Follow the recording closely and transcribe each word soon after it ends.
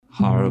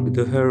Hark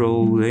the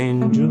herald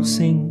angels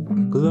sing,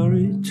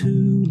 glory to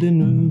the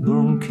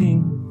newborn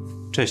king.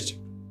 Cześć.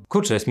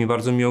 Kurczę, jest mi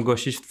bardzo miło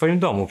gościć w twoim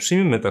domu.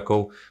 Przyjmijmy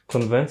taką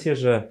konwencję,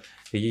 że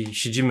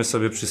siedzimy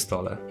sobie przy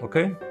stole,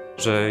 okej?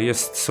 Że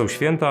są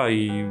święta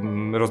i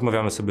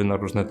rozmawiamy sobie na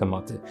różne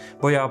tematy.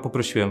 Bo ja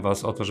poprosiłem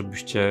was o to,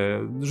 żebyście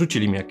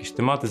rzucili mi jakieś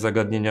tematy,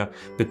 zagadnienia,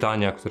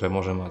 pytania, które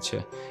może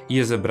macie. I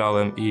je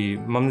zebrałem i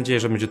mam nadzieję,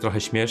 że będzie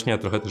trochę śmiesznie, a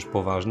trochę też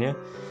poważnie.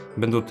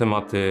 Będą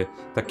tematy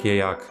takie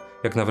jak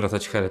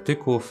nawracać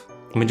heretyków.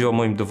 Będzie o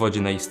moim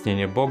dowodzie na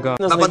istnienie Boga.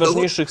 Jedna z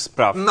najważniejszych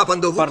spraw Ma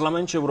pan dowód? w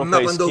Parlamencie Ma pan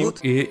Europejskim. dowód?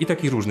 I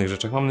takich różnych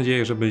rzeczach. Mam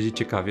nadzieję, że będzie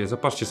ciekawie.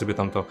 Zobaczcie sobie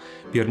tam to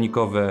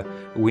piernikowe,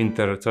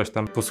 winter, coś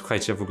tam.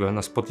 Posłuchajcie w ogóle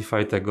na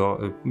Spotify tego,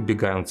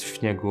 biegając w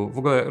śniegu. W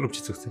ogóle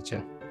róbcie co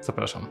chcecie.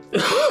 Zapraszam.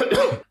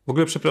 W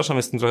ogóle przepraszam,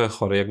 jestem trochę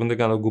chory. Jak będę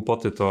gadał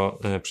głupoty, to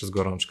przez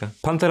gorączkę.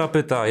 Pantera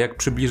pyta, jak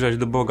przybliżać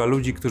do Boga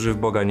ludzi, którzy w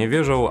Boga nie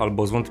wierzą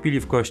albo zwątpili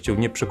w Kościół,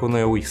 nie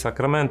przekonują ich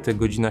sakramenty,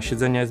 godzina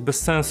siedzenia jest bez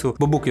sensu,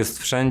 bo Bóg jest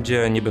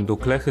wszędzie, nie będą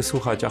klechy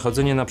słuchać, a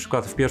chodzenie na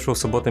przykład w pierwszą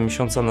sobotę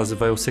miesiąca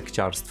nazywają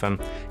sekciarstwem.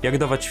 Jak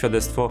dawać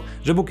świadectwo,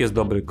 że Bóg jest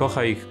dobry,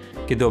 kocha ich,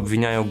 kiedy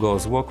obwiniają go o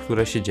zło,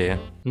 które się dzieje?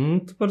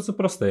 To bardzo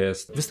proste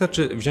jest.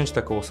 Wystarczy wziąć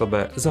taką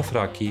osobę za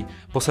fraki,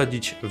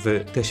 posadzić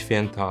w te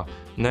święta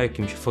na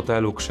jakimś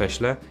fotelu,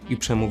 krześle i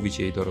przemówić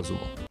jej do rozumu.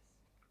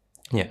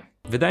 Nie.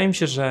 Wydaje mi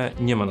się, że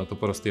nie ma na to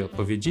prostej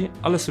odpowiedzi,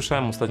 ale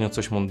słyszałem ostatnio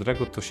coś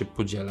mądrego, to się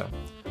podzielę.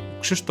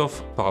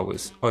 Krzysztof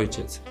Pałys,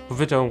 ojciec,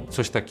 powiedział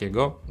coś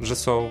takiego, że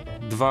są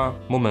dwa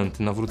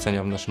momenty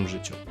nawrócenia w naszym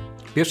życiu.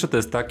 Pierwsze to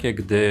jest takie,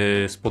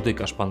 gdy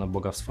spotykasz Pana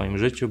Boga w swoim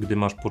życiu, gdy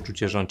masz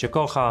poczucie, że On cię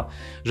kocha,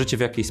 że cię w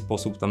jakiś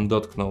sposób tam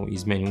dotknął i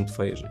zmienił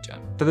twoje życie.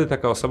 Wtedy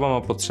taka osoba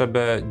ma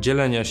potrzebę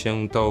dzielenia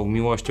się tą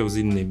miłością z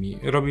innymi.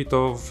 Robi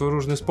to w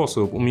różny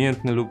sposób,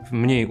 umiejętny lub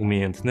mniej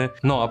umiejętny.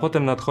 No a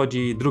potem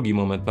nadchodzi drugi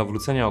moment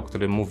nawrócenia, o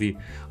którym mówi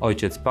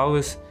ojciec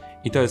Pałys.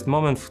 I to jest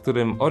moment, w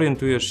którym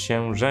orientujesz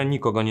się, że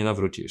nikogo nie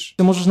nawrócisz.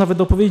 Ty możesz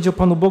nawet opowiedzieć o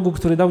Panu Bogu,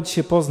 który dał ci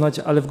się poznać,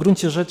 ale w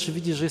gruncie rzeczy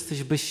widzisz, że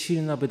jesteś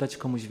bezsilny, aby dać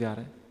komuś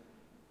wiarę.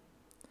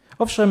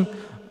 Owszem,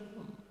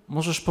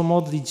 możesz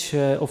pomodlić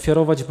się,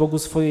 ofiarować Bogu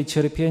swoje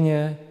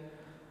cierpienie,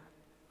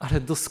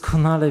 ale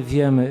doskonale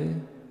wiemy,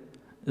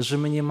 że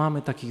my nie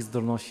mamy takich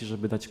zdolności,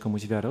 żeby dać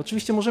komuś wiarę.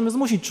 Oczywiście możemy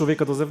zmusić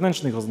człowieka do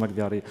zewnętrznych oznak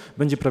wiary.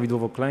 Będzie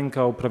prawidłowo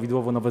klękał,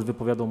 prawidłowo nawet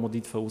wypowiadał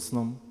modlitwę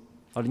ustną,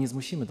 ale nie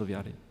zmusimy do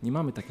wiary. Nie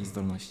mamy takiej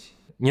zdolności.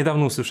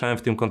 Niedawno usłyszałem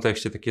w tym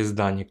kontekście takie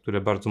zdanie,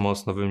 które bardzo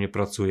mocno we mnie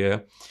pracuje,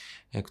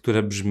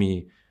 które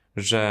brzmi,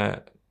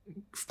 że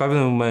w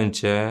pewnym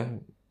momencie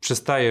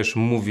przestajesz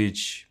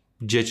mówić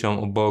dzieciom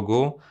o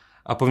Bogu,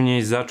 a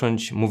powinieneś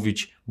zacząć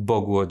mówić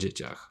Bogu o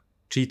dzieciach.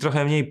 Czyli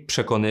trochę mniej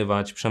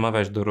przekonywać,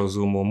 przemawiać do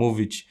rozumu,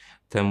 mówić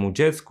temu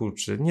dziecku,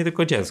 czy nie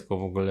tylko dziecku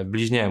w ogóle,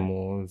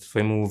 bliźniemu,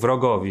 swojemu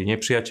wrogowi,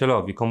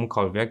 nieprzyjacielowi,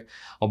 komukolwiek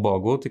o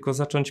Bogu, tylko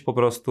zacząć po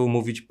prostu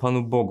mówić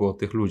Panu Bogu o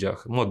tych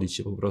ludziach, modlić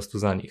się po prostu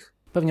za nich.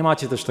 Pewnie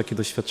macie też takie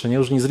doświadczenie.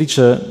 Już nie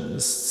zliczę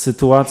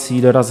sytuacji,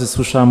 ile razy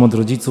słyszałem od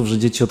rodziców, że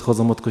dzieci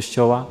odchodzą od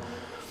kościoła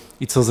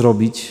i co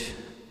zrobić.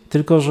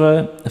 Tylko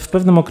że w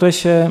pewnym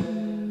okresie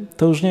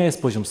to już nie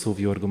jest poziom słów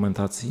i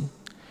argumentacji.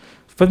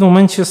 W pewnym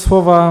momencie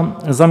słowa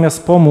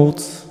zamiast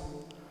pomóc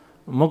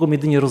mogą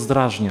jedynie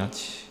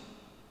rozdrażniać.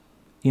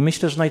 I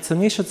myślę, że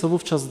najcenniejsze, co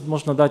wówczas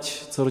można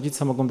dać, co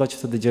rodzice mogą dać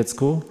wtedy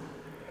dziecku,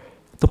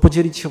 to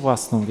podzielić się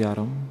własną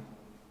wiarą.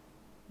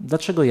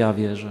 Dlaczego ja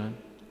wierzę?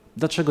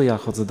 Dlaczego ja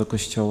chodzę do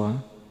kościoła?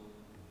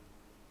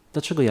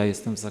 Dlaczego ja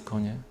jestem w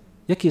zakonie?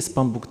 Jaki jest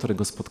Pan Bóg,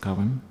 którego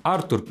spotkałem?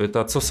 Artur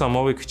pyta, co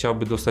Samołyk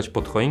chciałby dostać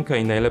pod choinkę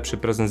i najlepszy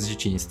prezent z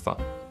dzieciństwa.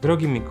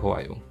 Drogi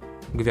Mikołaju,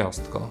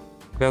 gwiazdko,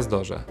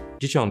 gwiazdorze,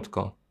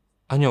 dzieciątko,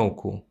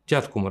 aniołku,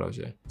 dziadku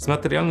mrozie. Z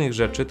materialnych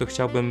rzeczy to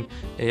chciałbym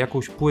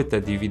jakąś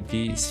płytę DVD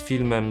z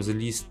filmem z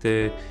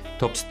listy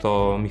Top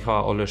 100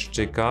 Michała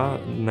Oleszczyka,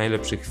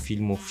 najlepszych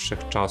filmów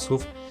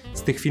wszechczasów.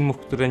 Z tych filmów,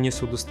 które nie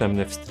są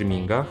dostępne w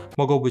streamingach,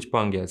 mogą być po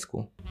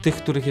angielsku. Tych,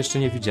 których jeszcze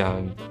nie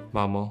widziałem,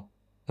 mamo.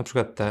 Na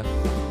przykład te.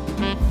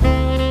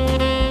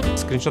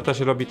 Screenshota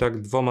się robi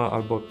tak 2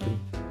 albo tym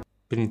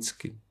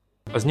pryncki.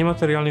 A z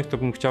niematerialnych to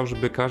bym chciał,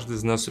 żeby każdy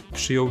z nas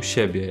przyjął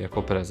siebie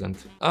jako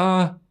prezent.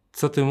 A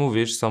co ty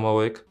mówisz,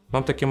 Samołyk?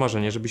 Mam takie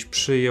marzenie, żebyś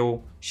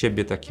przyjął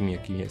siebie takim,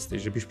 jakim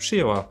jesteś. Żebyś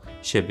przyjęła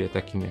siebie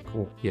takim,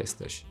 jaką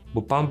jesteś.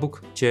 Bo Pan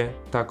Bóg cię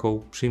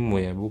taką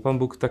przyjmuje. Bo Pan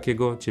Bóg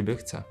takiego ciebie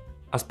chce.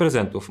 A z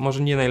prezentów,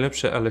 może nie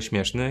najlepszy, ale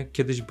śmieszny.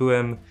 Kiedyś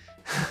byłem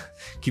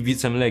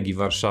kibicem Legii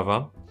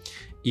Warszawa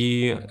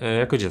i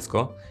jako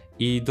dziecko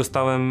i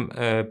dostałem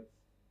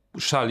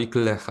szalik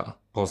Lecha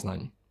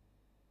Poznań.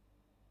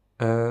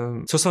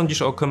 Co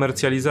sądzisz o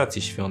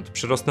komercjalizacji świąt,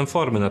 przyrostem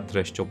formy nad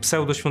treścią,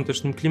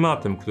 pseudoświątecznym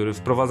klimatem, który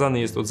wprowadzany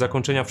jest od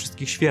zakończenia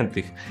wszystkich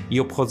świętych i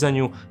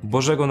obchodzeniu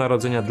Bożego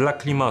Narodzenia dla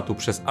klimatu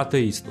przez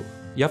ateistów?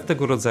 Ja w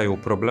tego rodzaju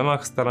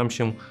problemach staram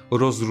się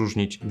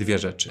rozróżnić dwie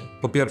rzeczy.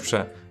 Po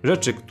pierwsze,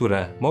 rzeczy,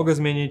 które mogę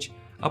zmienić,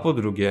 a po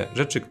drugie,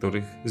 rzeczy,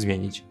 których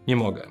zmienić nie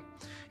mogę.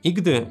 I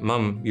gdy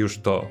mam już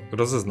to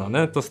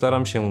rozeznane, to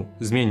staram się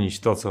zmienić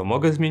to, co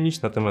mogę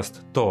zmienić,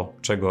 natomiast to,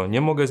 czego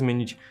nie mogę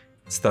zmienić,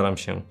 staram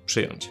się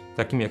przyjąć,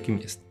 takim jakim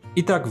jest.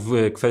 I tak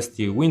w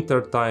kwestii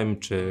wintertime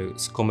czy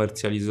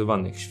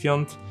skomercjalizowanych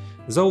świąt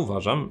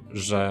zauważam,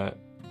 że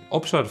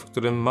obszar, w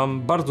którym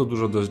mam bardzo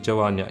dużo do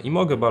działania i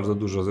mogę bardzo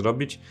dużo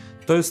zrobić,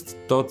 to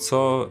jest to,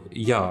 co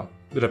ja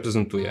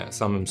reprezentuję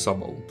samym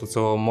sobą. To,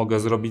 co mogę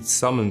zrobić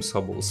samym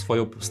sobą,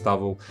 swoją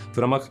postawą w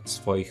ramach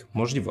swoich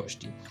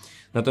możliwości.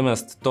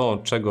 Natomiast to,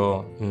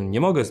 czego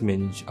nie mogę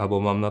zmienić, albo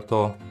mam na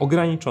to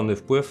ograniczony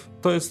wpływ,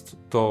 to jest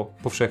to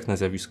powszechne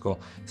zjawisko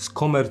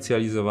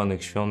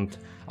skomercjalizowanych świąt,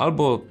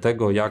 albo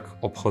tego, jak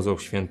obchodzą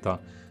święta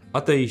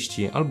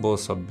ateiści, albo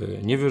osoby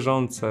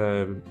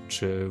niewierzące,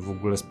 czy w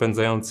ogóle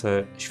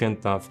spędzające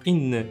święta w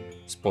inny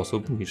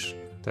sposób niż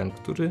ten,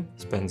 który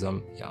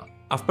spędzam ja.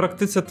 A w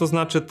praktyce to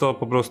znaczy to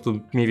po prostu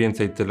mniej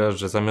więcej tyle,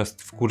 że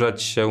zamiast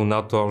wkurzać się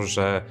na to,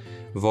 że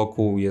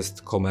wokół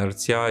jest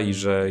komercja i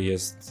że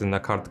jest na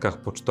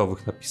kartkach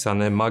pocztowych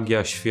napisane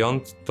magia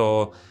świąt,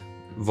 to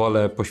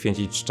wolę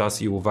poświęcić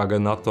czas i uwagę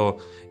na to,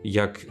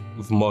 jak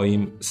w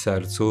moim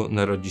sercu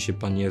narodzi się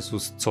Pan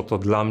Jezus, co to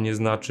dla mnie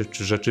znaczy,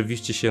 czy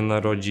rzeczywiście się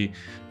narodzi,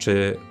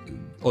 czy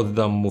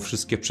oddam Mu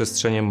wszystkie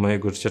przestrzenie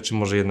mojego życia, czy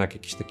może jednak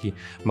jakiś taki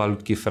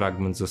malutki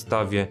fragment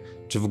zostawię,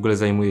 czy w ogóle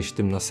zajmuję się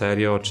tym na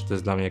serio, czy to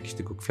jest dla mnie jakiś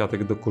tylko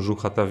kwiatek do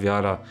kożucha, ta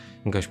wiara,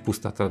 jakaś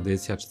pusta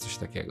tradycja, czy coś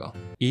takiego.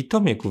 I to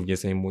mnie głównie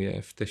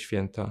zajmuje w te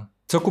święta.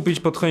 Co kupić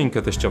pod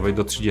choinkę teściowej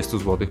do 30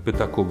 zł?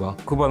 Pyta Kuba.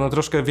 Kuba, no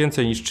troszkę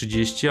więcej niż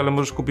 30, ale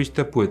możesz kupić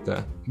tę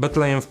płytę.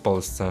 Betlejem w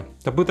Polsce.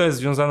 Ta płyta jest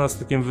związana z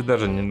takim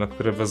wydarzeniem, na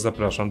które was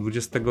zapraszam.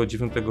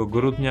 29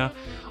 grudnia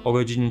o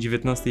godzinie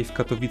 19 w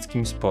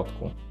katowickim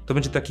Spodku. To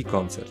będzie taki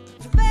koncert.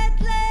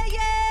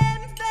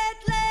 Betlejem,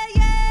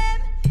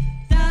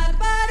 tak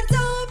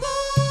bardzo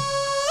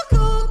Bóg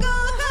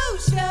ukochał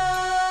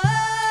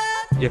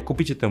świat. Jak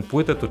kupicie tę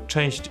płytę, to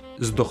część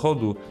z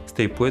dochodu z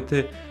tej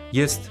płyty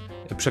jest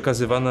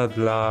przekazywana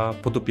dla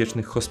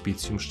podopiecznych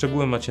hospicjum.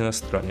 Szczegóły macie na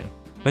stronie.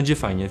 Będzie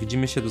fajnie,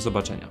 widzimy się, do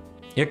zobaczenia.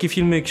 Jakie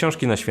filmy i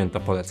książki na święta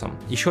polecam?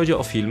 Jeśli chodzi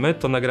o filmy,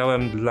 to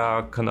nagrałem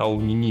dla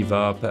kanału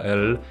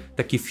niniwa.pl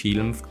taki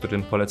film, w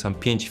którym polecam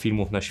 5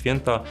 filmów na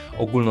święta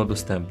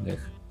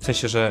ogólnodostępnych. W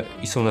sensie, że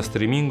i są na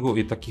streamingu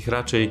i takich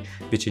raczej,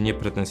 wiecie,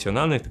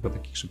 niepretensjonalnych, tylko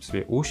takich, żeby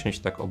sobie usiąść,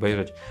 tak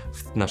obejrzeć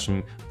w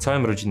naszym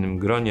całym rodzinnym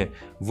gronie.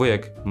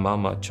 Wujek,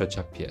 mama,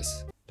 ciocia,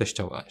 pies.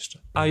 Teściowa jeszcze.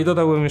 A i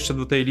dodałem jeszcze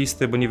do tej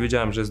listy, bo nie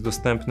wiedziałem, że jest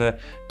dostępne,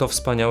 To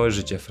wspaniałe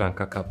życie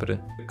Franka Capry.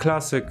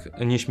 Klasyk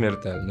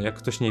nieśmiertelny. Jak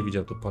ktoś nie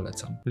widział, to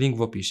polecam. Link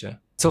w opisie.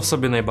 Co w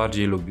sobie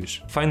najbardziej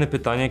lubisz? Fajne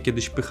pytanie,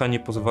 kiedyś pycha nie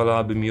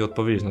pozwalałaby mi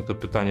odpowiedzieć na to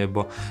pytanie,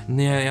 bo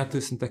nie, ja tu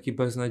jestem taki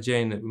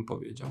beznadziejny, bym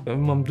powiedział. Ja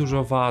mam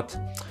dużo wad,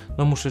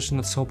 no muszę jeszcze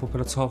nad sobą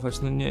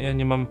popracować, no nie, ja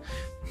nie mam...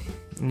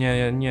 Nie,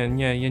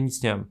 ja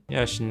nic nie mam.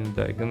 Ja się nie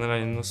daję,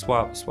 generalnie no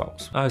słabo.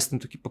 A jestem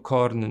taki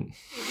pokorny.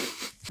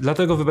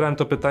 Dlatego wybrałem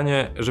to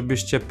pytanie,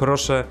 żebyście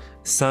proszę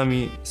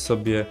sami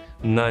sobie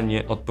na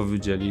nie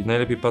odpowiedzieli.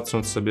 Najlepiej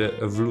patrząc sobie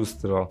w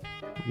lustro,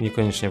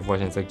 niekoniecznie w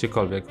łazience,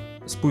 gdziekolwiek.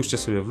 Spójrzcie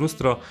sobie w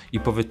lustro i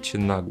powiedzcie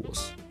na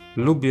głos.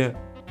 Lubię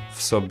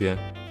w sobie.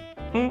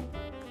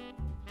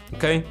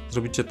 Okej?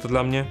 Zrobicie to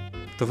dla mnie?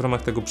 To w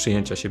ramach tego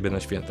przyjęcia siebie na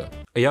święta.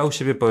 A ja u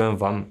siebie powiem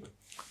wam,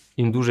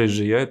 im dłużej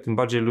żyję, tym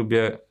bardziej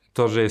lubię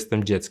to, że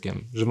jestem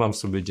dzieckiem, że mam w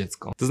sobie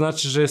dziecko. To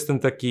znaczy, że jestem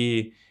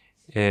taki...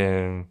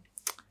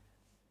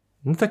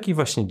 No taki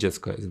właśnie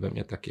dziecko jest we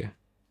mnie takie.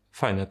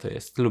 Fajne to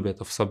jest, lubię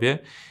to w sobie.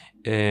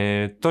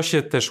 To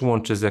się też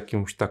łączy z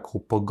jakąś taką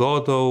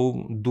pogodą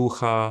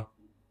ducha.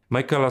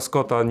 Michaela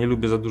Scotta nie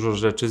lubię za dużo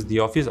rzeczy z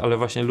The Office, ale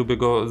właśnie lubię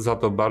go za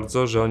to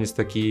bardzo, że on jest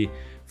taki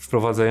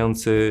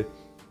wprowadzający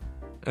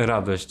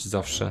radość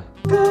zawsze.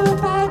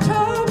 Goodbye,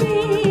 Toby,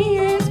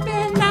 it's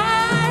been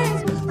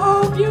nice.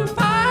 Hope you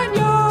find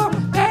your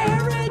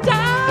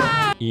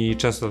paradise. I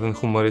często ten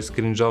humor jest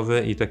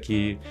cringe'owy i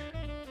taki...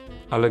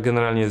 ale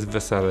generalnie jest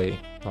weselej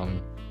pan.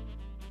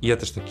 I ja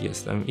też taki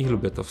jestem i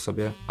lubię to w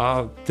sobie.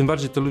 A tym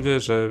bardziej to lubię,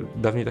 że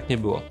dawniej tak nie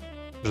było.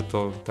 Że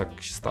to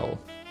tak się stało.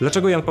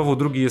 Dlaczego Jan Paweł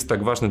II jest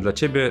tak ważny dla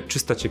ciebie?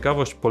 Czysta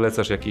ciekawość,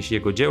 polecasz jakieś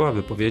jego dzieła,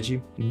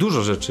 wypowiedzi?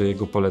 Dużo rzeczy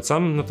jego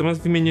polecam,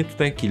 natomiast wymienię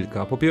tutaj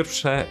kilka. Po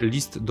pierwsze,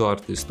 list do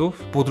artystów.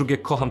 Po drugie,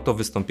 kocham to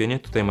wystąpienie.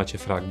 Tutaj macie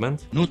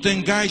fragment. No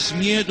tengáis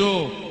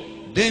miedo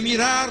de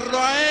mirarlo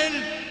a Él.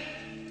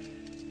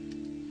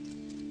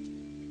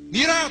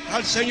 Mirad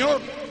al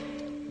Señor.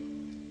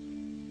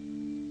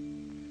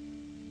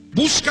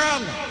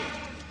 Buscadla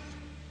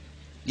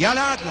y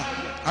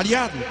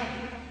aliadla,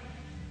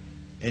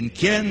 en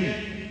quien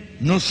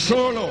no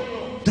solo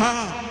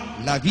da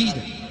la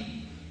vida,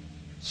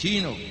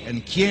 sino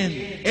en quien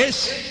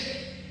es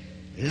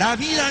la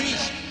vida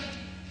misma.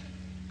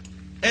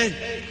 Él.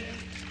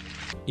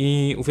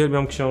 I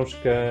uwielbiam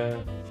książkę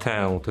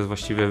tę, to jest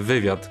właściwie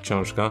wywiad,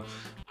 książka.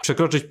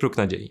 Przekroczyć próg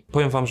nadziei.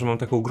 Powiem wam, że mam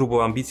taką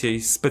grubą ambicję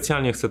i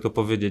specjalnie chcę to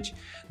powiedzieć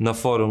na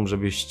forum,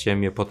 żebyście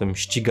mnie potem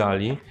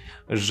ścigali,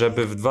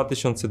 żeby w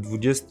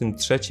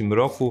 2023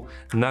 roku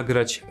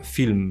nagrać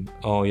film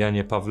o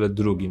Janie Pawle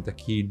II.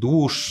 Taki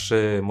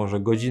dłuższy, może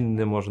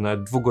godzinny, może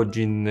nawet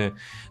dwugodzinny,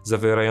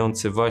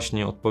 zawierający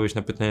właśnie odpowiedź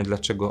na pytanie,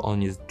 dlaczego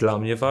on jest dla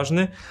mnie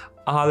ważny,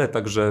 ale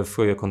także w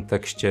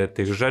kontekście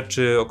tych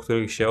rzeczy, o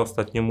których się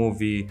ostatnio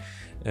mówi,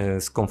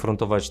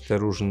 skonfrontować te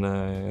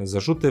różne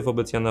zarzuty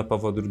wobec Jana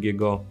Pawła II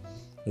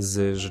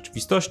z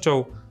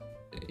rzeczywistością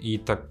i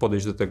tak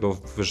podejść do tego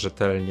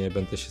rzetelnie,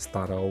 będę się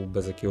starał,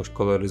 bez jakiegoś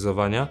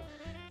koloryzowania.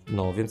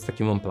 No, więc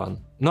taki mam plan.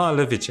 No,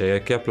 ale wiecie,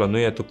 jak ja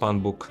planuję, to Pan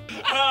Bóg...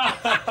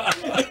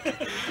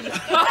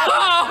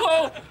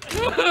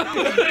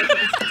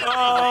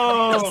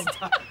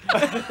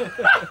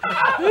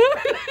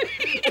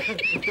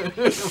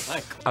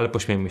 Ale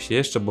pośmiejmy się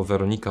jeszcze, bo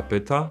Weronika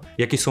pyta,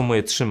 jakie są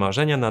moje 3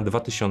 marzenia na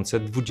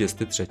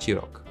 2023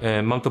 rok.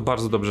 Mam to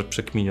bardzo dobrze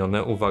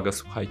przekminione. Uwaga,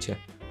 słuchajcie.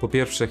 Po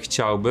pierwsze,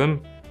 chciałbym,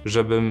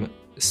 żebym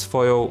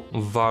swoją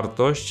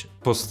wartość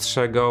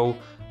postrzegał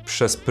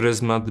przez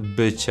pryzmat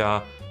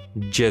bycia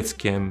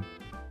dzieckiem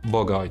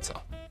Boga Ojca.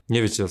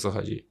 Nie wiecie, o co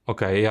chodzi.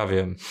 Okej, ja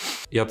wiem.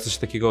 Ja coś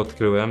takiego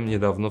odkryłem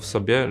niedawno w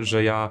sobie,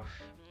 że ja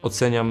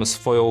oceniam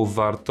swoją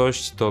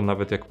wartość, to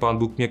nawet jak Pan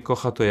Bóg mnie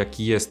kocha, to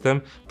jaki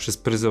jestem, przez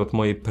pryzmat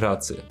mojej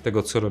pracy,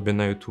 tego co robię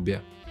na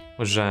YouTubie.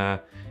 Że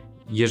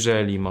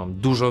jeżeli mam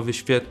dużo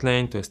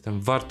wyświetleń, to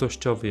jestem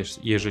wartościowy,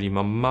 jeżeli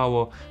mam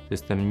mało, to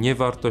jestem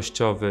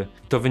niewartościowy.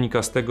 To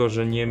wynika z tego,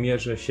 że nie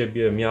mierzę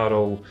siebie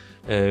miarą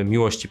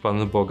miłości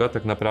Pana Boga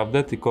tak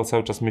naprawdę, tylko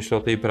cały czas myślę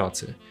o tej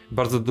pracy.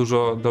 Bardzo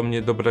dużo do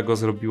mnie dobrego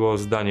zrobiło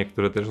zdanie,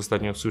 które też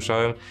ostatnio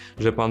słyszałem,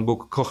 że Pan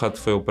Bóg kocha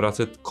Twoją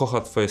pracę,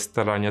 kocha Twoje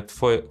starania,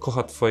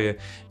 kocha Twoje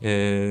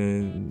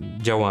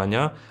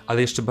działania,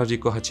 ale jeszcze bardziej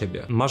kocha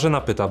Ciebie.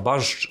 Marzena pyta,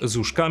 barszcz z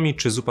łóżkami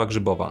czy zupa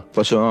grzybowa?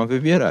 Po co mam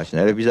wybierać?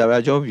 Najlepiej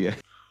zabrać obie.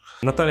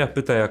 Natalia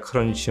pyta, jak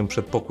chronić się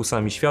przed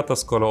pokusami świata,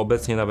 skoro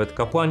obecnie nawet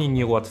kapłani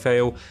nie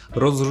ułatwiają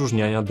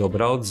rozróżniania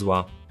dobra od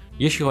zła.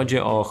 Jeśli chodzi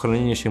o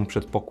chronienie się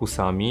przed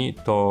pokusami,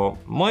 to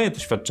moje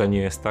doświadczenie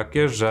jest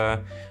takie, że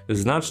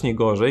znacznie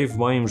gorzej w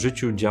moim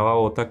życiu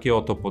działało takie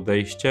oto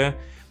podejście,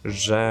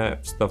 że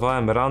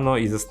wstawałem rano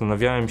i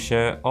zastanawiałem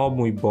się, o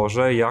mój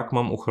Boże, jak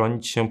mam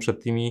uchronić się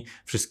przed tymi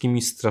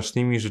wszystkimi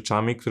strasznymi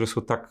rzeczami, które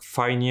są tak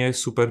fajnie,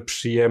 super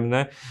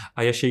przyjemne,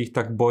 a ja się ich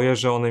tak boję,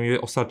 że one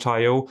mnie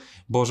osaczają.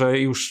 Boże,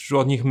 już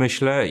o nich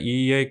myślę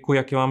i jejku,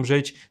 jak ja mam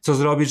żyć, co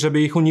zrobić,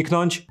 żeby ich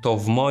uniknąć? To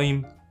w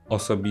moim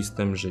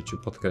osobistym życiu,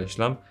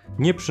 podkreślam,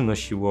 nie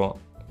przynosiło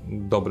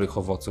dobrych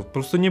owoców, po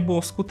prostu nie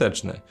było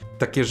skuteczne.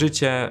 Takie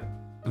życie,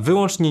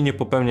 wyłącznie nie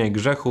popełniaj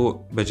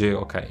grzechu, będzie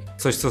ok.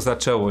 Coś, co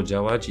zaczęło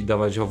działać i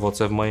dawać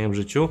owoce w moim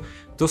życiu,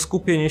 to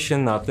skupienie się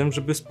na tym,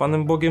 żeby z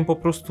Panem Bogiem po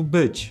prostu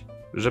być,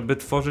 żeby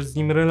tworzyć z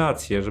Nim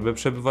relacje, żeby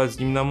przebywać z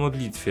Nim na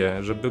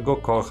modlitwie, żeby Go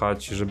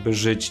kochać, żeby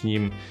żyć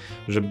Nim,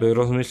 żeby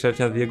rozmyślać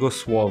nad Jego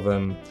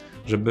Słowem,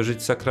 żeby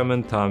żyć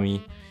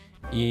sakramentami.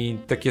 I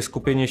takie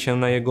skupienie się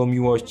na Jego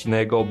miłości, na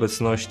Jego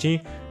obecności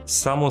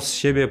samo z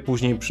siebie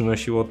później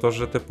przynosiło to,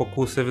 że te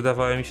pokusy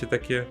wydawały mi się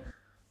takie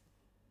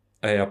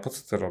a po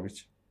co to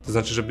robić? To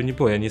znaczy, żeby nie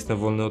było, ja nie jestem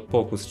wolny od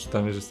pokus,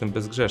 czytam, że jestem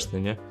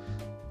bezgrzeszny, nie?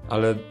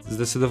 Ale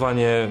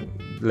zdecydowanie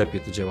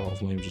lepiej to działało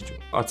w moim życiu.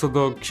 A co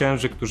do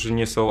księży, którzy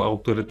nie są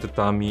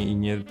autorytetami i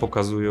nie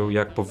pokazują,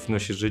 jak powinno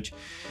się żyć,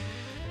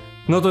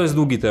 no to jest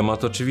długi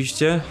temat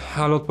oczywiście,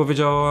 ale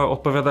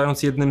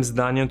odpowiadając jednym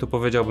zdaniem, to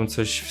powiedziałbym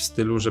coś w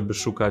stylu, żeby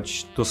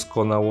szukać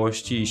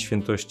doskonałości i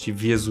świętości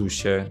w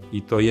Jezusie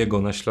i to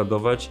Jego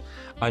naśladować,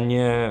 a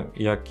nie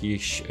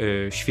jakichś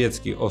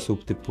świeckich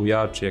osób typu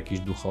ja, czy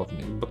jakichś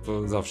duchownych, bo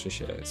to zawsze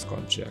się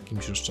skończy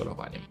jakimś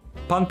rozczarowaniem.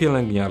 Pan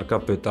pielęgniarka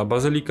pyta,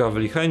 bazylika w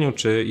Licheniu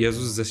czy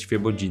Jezus ze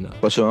Świebodzina?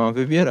 Po co mam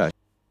wybierać?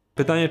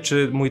 Pytanie,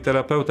 czy mój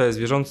terapeuta jest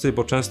wierzący,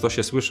 bo często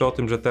się słyszy o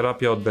tym, że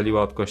terapia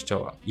oddaliła od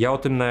kościoła. Ja o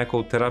tym, na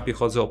jaką terapię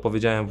chodzę,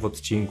 opowiedziałem w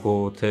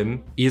odcinku tym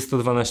i jest to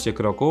 12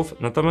 kroków,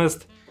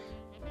 natomiast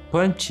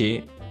powiem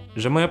Ci,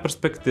 że moja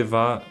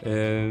perspektywa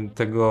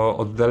tego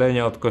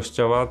oddalenia od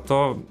kościoła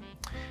to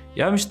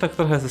ja bym się tak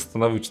trochę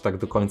zastanowił, czy tak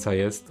do końca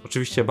jest.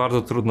 Oczywiście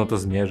bardzo trudno to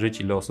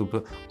zmierzyć, ile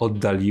osób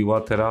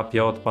oddaliła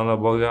terapia od Pana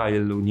Boga, a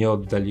ilu nie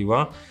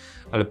oddaliła.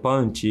 Ale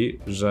powiem Ci,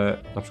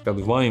 że na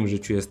przykład w moim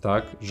życiu jest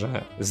tak,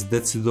 że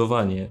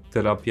zdecydowanie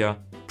terapia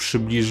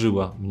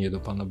przybliżyła mnie do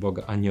Pana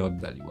Boga, a nie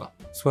oddaliła.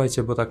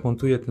 Słuchajcie, bo tak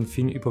montuję ten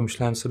film i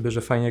pomyślałem sobie,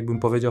 że fajnie jakbym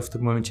powiedział w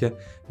tym momencie,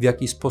 w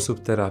jaki sposób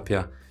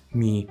terapia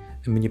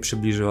mnie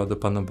przybliżyła do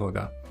Pana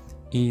Boga.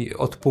 I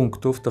od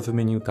punktów to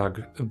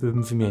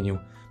bym wymienił.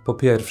 Po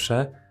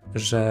pierwsze,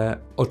 że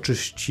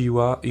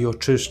oczyściła i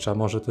oczyszcza,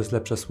 może to jest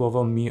lepsze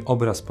słowo, mi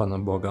obraz Pana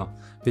Boga.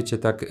 Wiecie,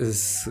 tak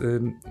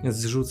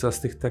zrzuca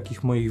z tych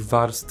takich moich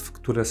warstw,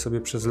 które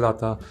sobie przez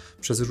lata,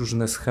 przez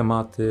różne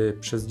schematy,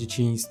 przez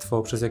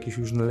dzieciństwo, przez jakieś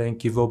różne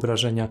lęki,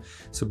 wyobrażenia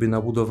sobie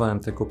nabudowałem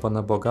tego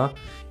Pana Boga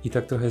i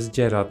tak trochę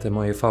zdziera te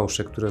moje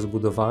fałsze, które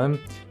zbudowałem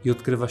i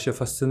odkrywa się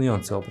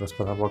fascynujący obraz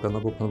Pana Boga,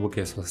 no bo Pan Bóg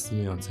jest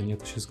fascynujący, nie?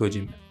 To się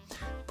zgodzimy.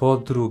 Po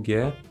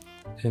drugie,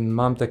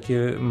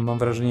 mam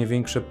wrażenie,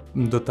 większe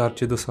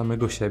dotarcie do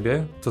samego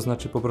siebie, to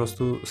znaczy po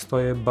prostu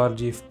stoję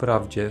bardziej w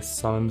prawdzie z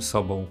samym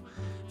sobą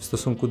w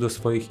stosunku do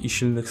swoich i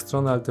silnych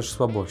stron, ale też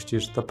słabości,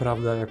 że ta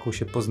prawda, jaką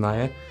się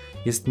poznaje,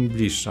 jest mi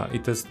bliższa i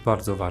to jest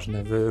bardzo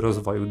ważne w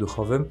rozwoju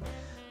duchowym.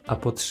 A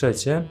po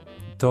trzecie,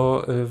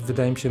 to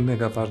wydaje mi się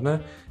mega ważne,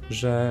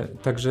 że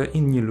także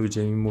inni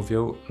ludzie mi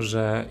mówią,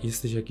 że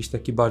jesteś jakiś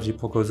taki bardziej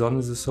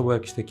pogodzony ze sobą,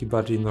 jakiś taki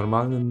bardziej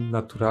normalny,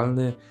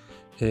 naturalny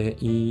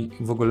i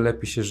w ogóle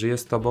lepiej się żyje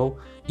z tobą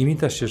i mi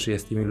też się żyje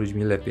z tymi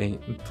ludźmi lepiej.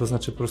 To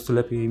znaczy po prostu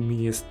lepiej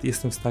mi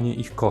jestem w stanie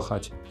ich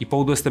kochać. I po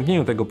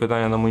udostępnieniu tego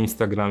pytania na moim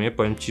Instagramie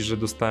powiem ci, że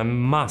dostałem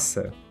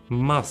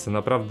masę,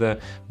 naprawdę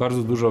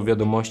bardzo dużo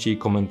wiadomości i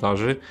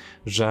komentarzy,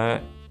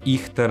 że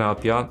ich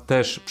terapia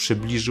też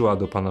przybliżyła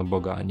do Pana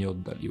Boga, a nie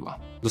oddaliła.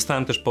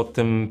 Dostałem też pod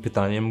tym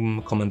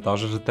pytaniem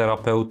komentarze, że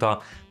terapeuta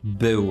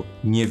był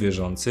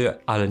niewierzący,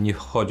 ale nie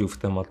wchodził w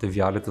tematy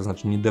wiary, to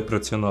znaczy nie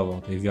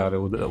deprecjonował tej wiary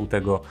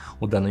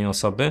u danej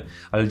osoby,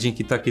 ale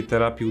dzięki takiej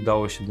terapii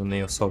udało się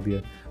danej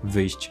osobie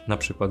wyjść na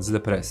przykład z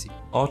depresji.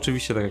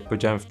 Oczywiście, tak jak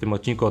powiedziałem w tym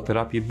odcinku o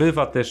terapii,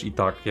 bywa też i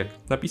tak, jak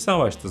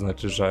napisałaś, to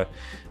znaczy, że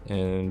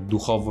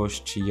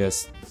duchowość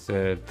jest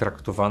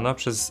traktowana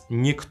przez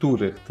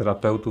niektórych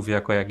terapeutów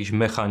jako jakiś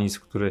mechanizm,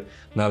 który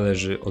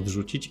należy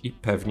odrzucić i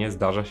pewnie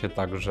zdarza się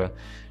tak, że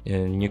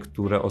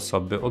niektóre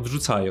osoby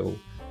odrzucają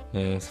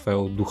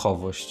swoją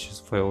duchowość,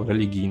 swoją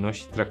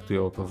religijność i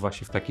traktują to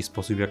właśnie w taki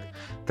sposób, jak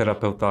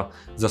terapeuta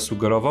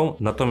zasugerował.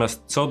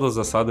 Natomiast co do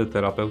zasady,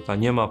 terapeuta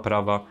nie ma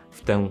prawa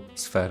w tę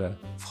sferę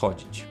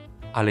wchodzić.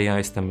 Ale ja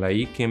jestem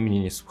laikiem, mnie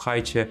nie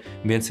słuchajcie.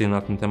 Więcej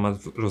na ten temat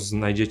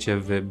znajdziecie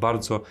w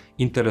bardzo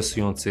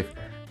interesujących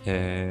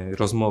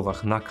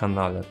rozmowach na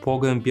kanale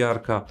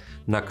Pogłębiarka,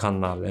 na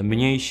kanale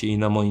Mniejsi i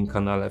na moim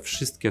kanale.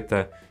 Wszystkie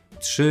te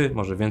 3,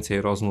 może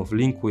więcej rozmów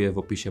linkuję w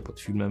opisie pod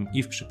filmem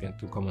i w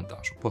przypiętym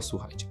komentarzu.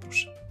 Posłuchajcie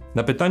proszę.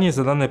 Na pytanie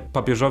zadane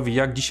papieżowi,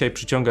 jak dzisiaj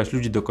przyciągać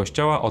ludzi do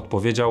kościoła,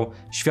 odpowiedział: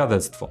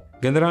 świadectwo.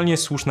 Generalnie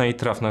słuszna i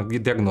trafna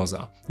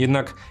diagnoza.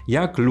 Jednak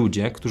jak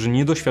ludzie, którzy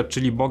nie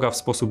doświadczyli Boga w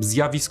sposób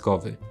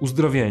zjawiskowy,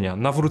 uzdrowienia,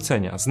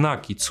 nawrócenia,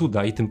 znaki,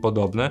 cuda i tym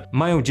podobne,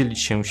 mają dzielić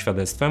się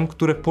świadectwem,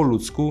 które po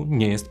ludzku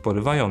nie jest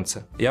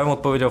porywające? Ja bym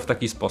odpowiedział w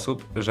taki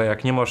sposób, że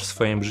jak nie masz w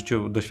swoim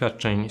życiu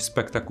doświadczeń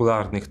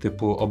spektakularnych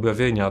typu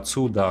objawienia,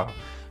 cuda,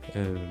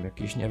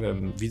 jakieś, nie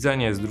wiem,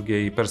 widzenie z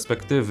drugiej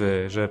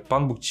perspektywy, że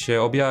Pan Bóg ci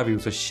się objawił,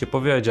 coś ci się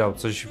powiedział,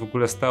 coś w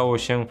ogóle stało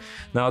się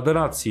na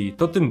adoracji,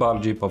 to tym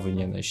bardziej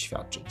powinieneś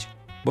świadczyć.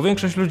 Bo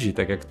większość ludzi,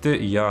 tak jak ty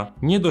i ja,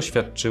 nie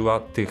doświadczyła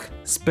tych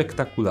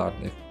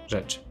spektakularnych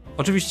rzeczy.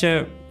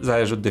 Oczywiście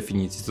zależy od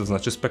definicji, co to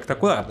znaczy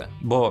spektakularne,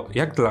 bo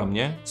jak dla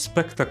mnie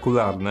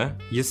spektakularne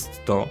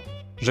jest to,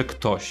 że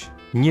ktoś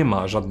nie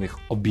ma żadnych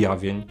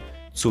objawień,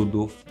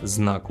 cudów,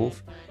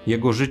 znaków.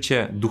 Jego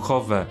życie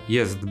duchowe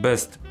jest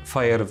bez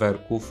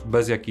fajerwerków,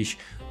 bez jakichś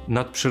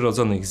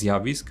nadprzyrodzonych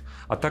zjawisk,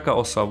 a taka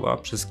osoba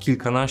przez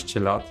kilkanaście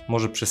lat,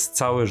 może przez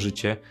całe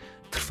życie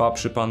trwa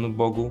przy Panu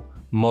Bogu,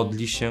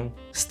 modli się,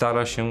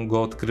 stara się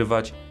Go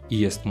odkrywać i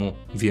jest Mu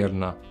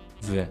wierna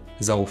w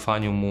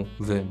zaufaniu Mu,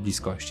 w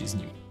bliskości z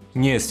Nim.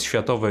 Nie jest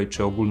światowej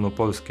czy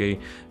ogólnopolskiej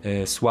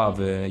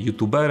sławy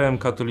youtuberem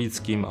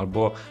katolickim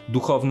albo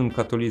duchownym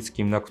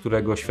katolickim, na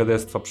którego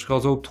świadectwa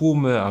przychodzą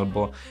tłumy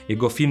albo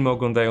jego filmy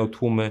oglądają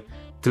tłumy,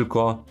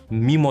 tylko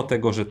mimo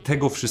tego, że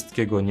tego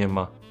wszystkiego nie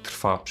ma,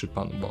 trwa przy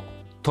Panu Bogu.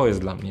 To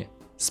jest dla mnie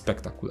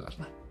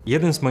spektakularne.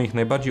 Jeden z moich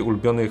najbardziej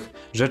ulubionych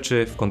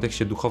rzeczy w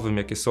kontekście duchowym,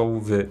 jakie są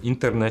w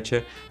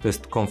internecie, to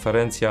jest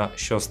konferencja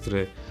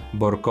siostry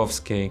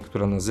Borkowskiej,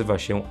 która nazywa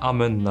się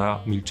Amen na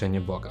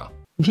milczenie Boga.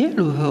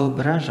 Wielu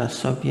wyobraża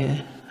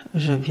sobie,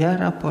 że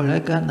wiara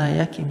polega na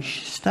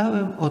jakimś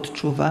stałym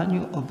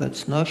odczuwaniu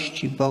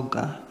obecności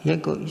Boga,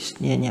 Jego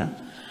istnienia.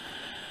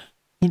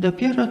 I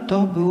dopiero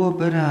to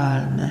byłoby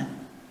realne.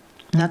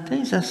 Na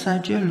tej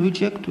zasadzie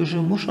ludzie,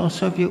 którzy muszą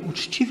sobie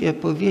uczciwie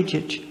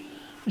powiedzieć,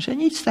 że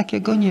nic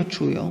takiego nie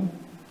czują,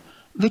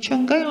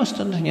 wyciągają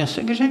stąd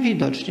wniosek, że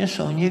widocznie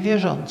są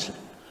niewierzący.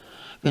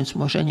 Więc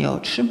może nie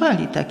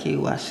otrzymali takiej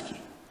łaski.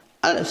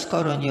 Ale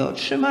skoro nie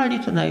otrzymali,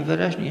 to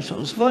najwyraźniej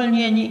są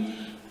zwolnieni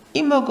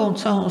i mogą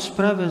całą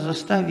sprawę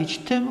zostawić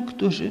tym,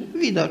 którzy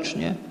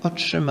widocznie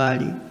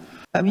otrzymali.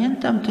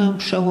 Pamiętam tę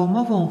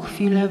przełomową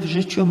chwilę w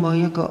życiu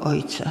mojego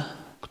ojca,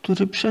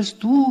 który przez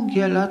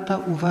długie lata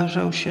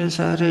uważał się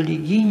za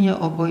religijnie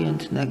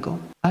obojętnego,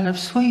 ale w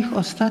swoich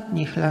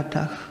ostatnich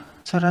latach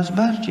coraz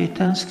bardziej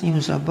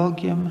tęsknił za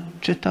Bogiem,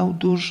 czytał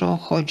dużo,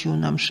 chodził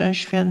na mszę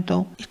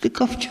świętą i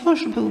tylko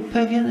wciąż był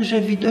pewien,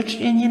 że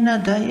widocznie nie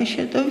nadaje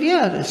się do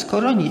wiary,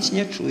 skoro nic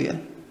nie czuje.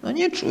 No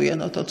nie czuje,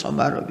 no to co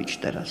ma robić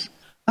teraz?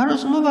 A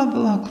rozmowa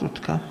była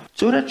krótka.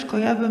 Córeczko,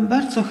 ja bym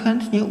bardzo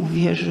chętnie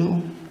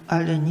uwierzył,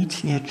 ale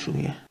nic nie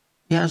czuję.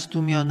 Ja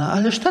zdumiona,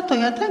 ależ tato,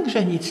 ja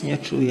także nic nie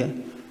czuję.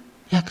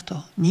 Jak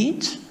to?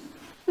 Nic?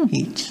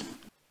 Nic.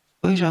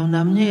 Spojrzał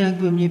na mnie,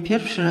 jakby mnie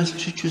pierwszy raz w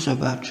życiu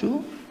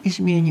zobaczył i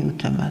zmienił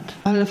temat.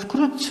 Ale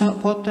wkrótce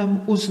potem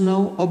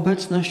uznał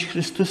obecność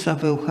Chrystusa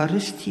w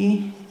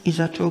Eucharystii i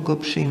zaczął Go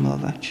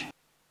przyjmować.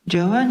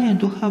 Działanie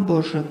Ducha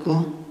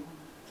Bożego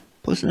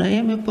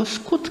poznajemy po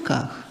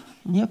skutkach,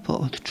 nie po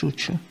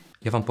odczuciu.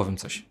 Ja wam powiem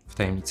coś w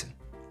tajemnicy.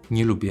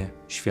 Nie lubię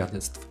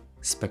świadectw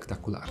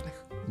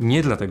spektakularnych.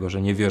 Nie dlatego,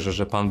 że nie wierzę,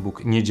 że Pan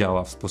Bóg nie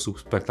działa w sposób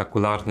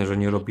spektakularny, że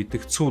nie robi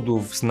tych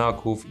cudów,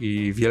 znaków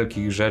i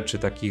wielkich rzeczy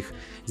takich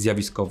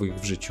zjawiskowych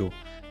w życiu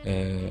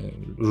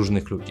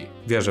różnych ludzi.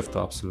 Wierzę w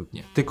to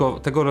absolutnie. Tylko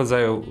tego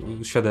rodzaju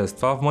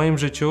świadectwa w moim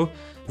życiu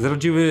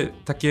zrodziły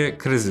takie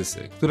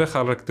kryzysy, które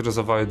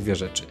charakteryzowały dwie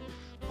rzeczy.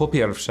 Po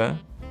pierwsze,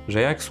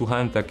 że jak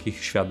słuchałem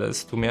takich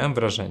świadectw, to miałem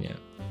wrażenie,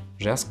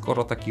 że ja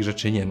skoro takich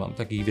rzeczy nie mam,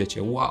 takich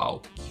wiecie, wow,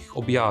 takich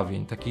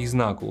objawień, takich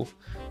znaków,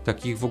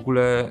 takich w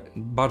ogóle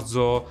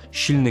bardzo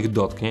silnych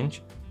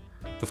dotknięć,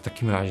 to w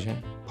takim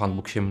razie Pan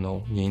Bóg się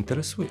mną nie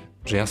interesuje.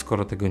 Że ja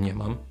skoro tego nie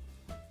mam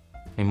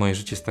i moje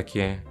życie jest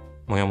takie,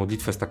 moja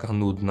modlitwa jest taka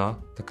nudna,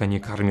 taka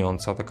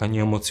niekarmiąca, taka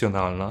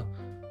nieemocjonalna,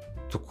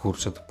 to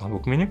kurczę, to Pan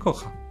Bóg mnie nie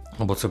kocha.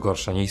 No bo co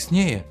gorsza, nie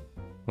istnieje.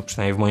 No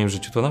przynajmniej w moim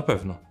życiu to na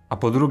pewno. A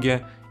po drugie,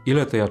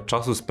 ile to ja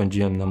czasu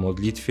spędziłem na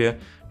modlitwie,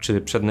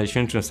 czy przed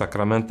Najświętszym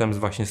Sakramentem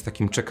właśnie z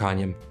takim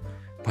czekaniem.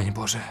 Panie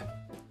Boże,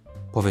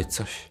 powiedz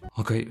coś.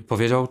 Okej,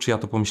 powiedział, czy ja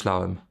to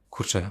pomyślałem?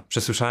 Kurczę,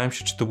 przesłyszałem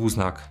się, czy to był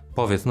znak?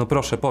 Powiedz, no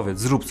proszę, powiedz,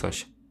 zrób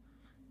coś.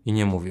 I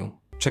nie mówił.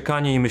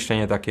 Czekanie i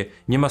myślenie takie,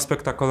 nie ma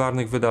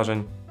spektakularnych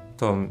wydarzeń,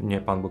 to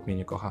nie, Pan Bóg mnie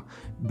nie kocha.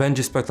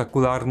 Będzie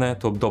spektakularne,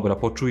 to dobra,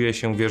 poczuję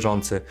się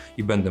wierzący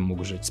i będę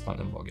mógł żyć z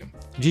Panem Bogiem.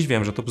 Dziś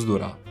wiem, że to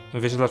bzdura.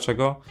 Wiecie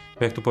dlaczego?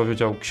 Bo jak tu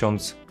powiedział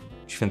ksiądz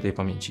świętej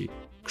pamięci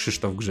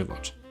Krzysztof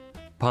Grzywacz,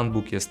 Pan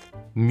Bóg jest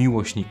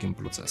miłośnikiem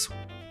procesu.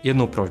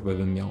 Jedną prośbę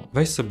bym miał.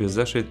 Weź sobie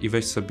zeszyt i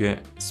weź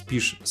sobie,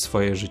 spisz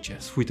swoje życie,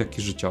 swój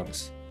taki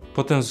życiorys.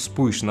 Potem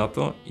spójrz na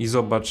to i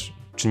zobacz,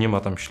 czy nie ma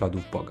tam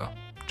śladów Boga.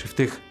 Czy w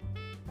tych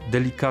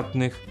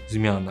delikatnych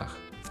zmianach,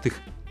 w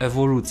tych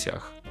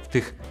ewolucjach, w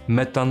tych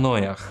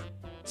metanojach,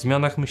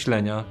 zmianach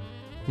myślenia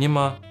nie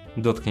ma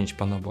dotknięć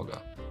Pana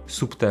Boga.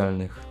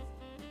 Subtelnych,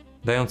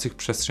 dających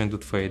przestrzeń do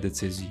Twojej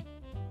decyzji,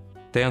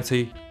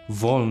 dającej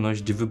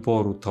wolność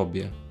wyboru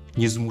Tobie,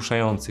 nie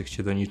zmuszających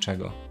Cię do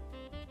niczego.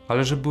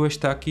 Ale że byłeś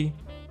taki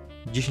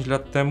 10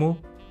 lat temu,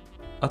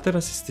 a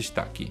teraz jesteś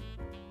taki.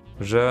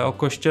 Że o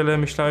Kościele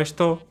myślałeś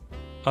to,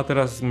 a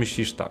teraz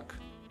myślisz tak.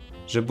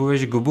 Że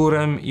byłeś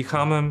gburem i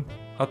chamem,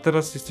 a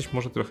teraz jesteś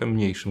może trochę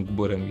mniejszym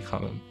gburem i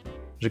chamem.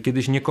 Że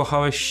kiedyś nie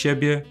kochałeś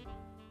siebie,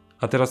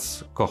 a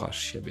teraz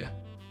kochasz siebie.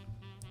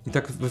 I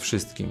tak we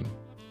wszystkim.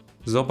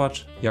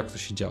 Zobacz, jak to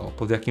się działo,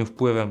 pod jakim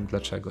wpływem,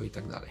 dlaczego i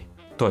tak dalej.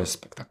 To jest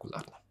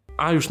spektakularne.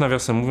 A już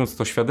nawiasem mówiąc,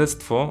 to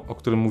świadectwo, o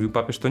którym mówił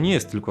papież, to nie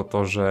jest tylko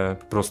to, że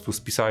po prostu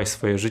spisałeś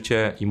swoje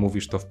życie i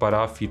mówisz to w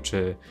parafii,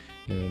 czy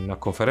na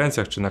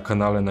konferencjach, czy na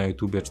kanale na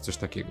YouTubie, czy coś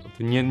takiego.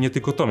 To nie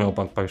tylko to miał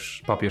pan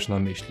papież na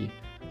myśli.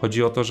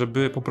 Chodzi o to,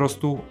 żeby po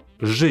prostu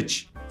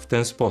żyć w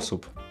ten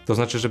sposób. To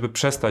znaczy, żeby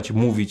przestać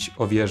mówić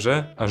o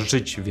wierze, a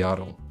żyć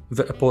wiarą. W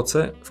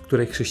epoce, w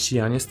której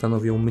chrześcijanie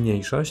stanowią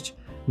mniejszość,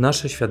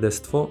 nasze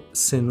świadectwo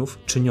synów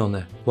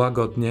czynione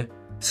łagodnie,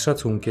 z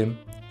szacunkiem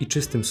i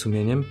czystym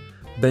sumieniem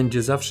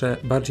będzie zawsze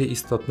bardziej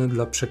istotne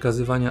dla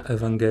przekazywania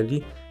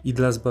Ewangelii i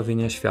dla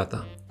zbawienia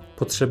świata.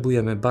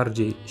 Potrzebujemy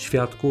bardziej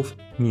świadków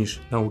niż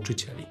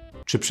nauczycieli.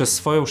 Czy przez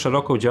swoją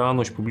szeroką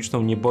działalność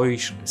publiczną nie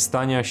boisz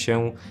stania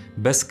się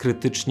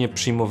bezkrytycznie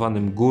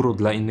przyjmowanym guru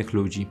dla innych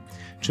ludzi?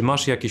 Czy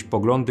masz jakieś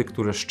poglądy,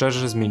 które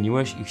szczerze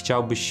zmieniłeś i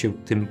chciałbyś się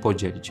tym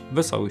podzielić?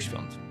 Wesołych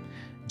świąt.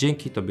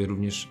 Dzięki Tobie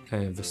również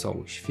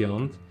wesołych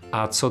świąt.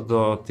 A co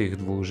do tych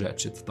dwóch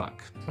rzeczy, to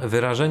tak.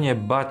 Wyrażenie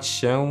bać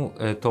się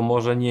to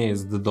może nie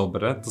jest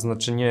dobre, to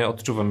znaczy nie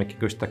odczuwam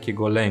jakiegoś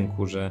takiego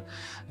lęku, że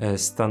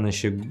stanę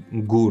się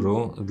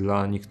guru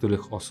dla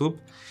niektórych osób.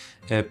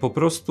 Po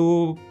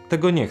prostu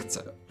tego nie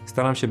chcę.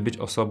 Staram się być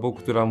osobą,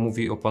 która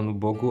mówi o Panu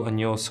Bogu, a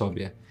nie o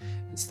sobie.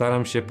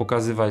 Staram się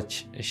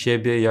pokazywać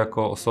siebie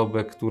jako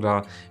osobę,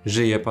 która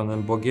żyje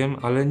Panem Bogiem,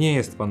 ale nie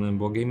jest Panem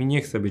Bogiem i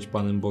nie chce być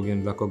Panem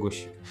Bogiem dla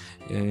kogoś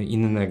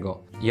innego.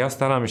 Ja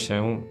staram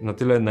się na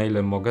tyle, na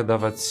ile mogę,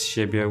 dawać z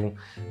siebie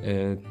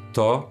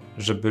to,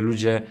 żeby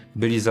ludzie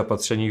byli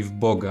zapatrzeni w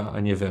Boga, a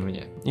nie we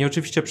mnie. I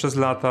oczywiście przez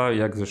lata,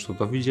 jak zresztą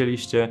to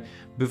widzieliście,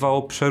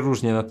 bywało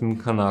przeróżnie na tym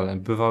kanale.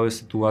 Bywały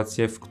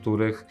sytuacje, w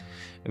których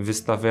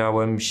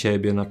wystawiałem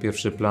siebie na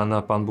pierwszy plan,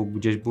 a Pan Bóg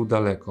gdzieś był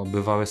daleko.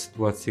 Bywały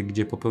sytuacje,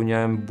 gdzie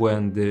popełniałem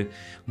błędy,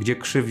 gdzie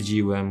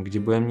krzywdziłem, gdzie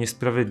byłem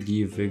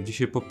niesprawiedliwy, gdzie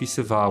się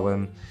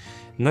popisywałem.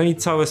 No i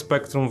całe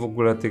spektrum w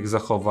ogóle tych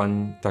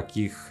zachowań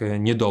takich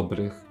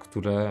niedobrych,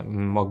 które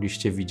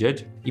mogliście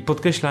widzieć. I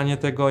podkreślanie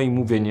tego i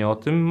mówienie o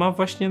tym ma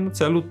właśnie na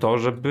celu to,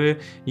 żeby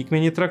nikt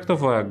mnie nie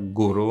traktował jak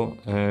guru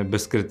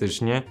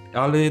bezkrytycznie,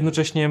 ale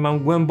jednocześnie mam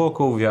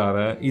głęboką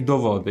wiarę i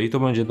dowody, i to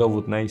będzie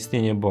dowód na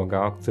istnienie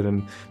Boga, o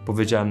którym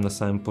powiedziałem na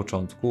samym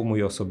początku,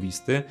 mój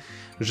osobisty,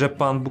 że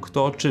Pan Bóg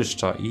to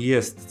oczyszcza i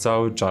jest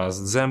cały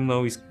czas ze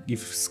mną i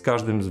z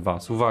każdym z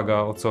was.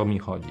 Uwaga, o co mi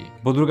chodzi.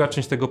 Bo druga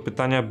część tego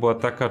pytania była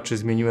taka, czy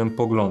zmieniłem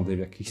poglądy w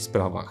jakichś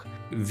sprawach.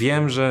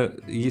 Wiem, że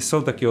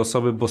są takie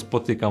osoby, bo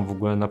spotykam w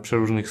ogóle na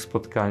przeróżnych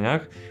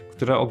spotkaniach,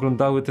 które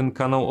oglądały ten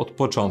kanał od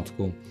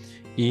początku.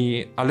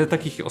 Ale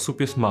takich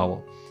osób jest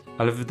mało.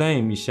 Ale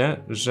wydaje mi się,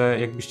 że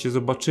jakbyście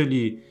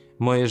zobaczyli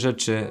moje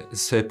rzeczy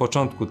z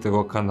początku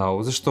tego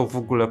kanału, zresztą w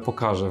ogóle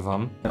pokażę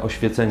wam.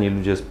 Oświeceni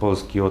ludzie z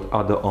Polski od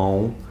A do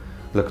O,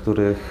 dla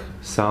których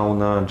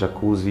sauna,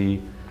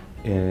 jacuzzi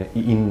i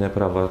inne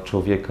prawa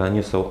człowieka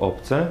nie są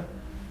obce,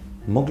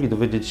 mogli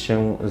dowiedzieć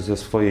się ze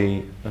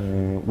swojej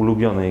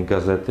ulubionej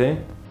gazety.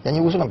 Ja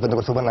nie używam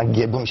pewnego słowa na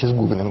G, bo mi się z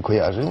gównem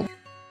kojarzy.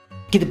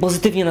 Kiedy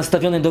pozytywnie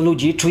nastawiony do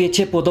ludzi czuję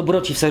ciepło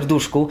dobroci w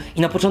serduszku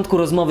i na początku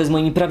rozmowy z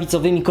moimi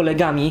prawicowymi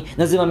kolegami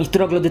nazywam ich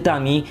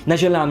troglodytami,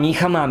 naziolami,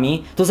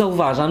 chamami, to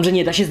zauważam, że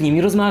nie da się z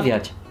nimi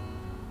rozmawiać.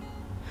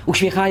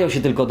 Uśmiechają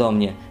się tylko do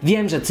mnie.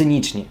 Wiem, że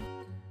cynicznie.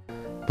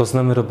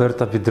 Poznamy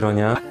Roberta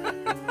Biedronia,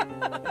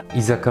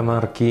 Izaka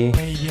Marki,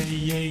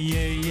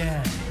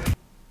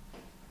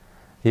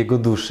 jego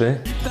duszy.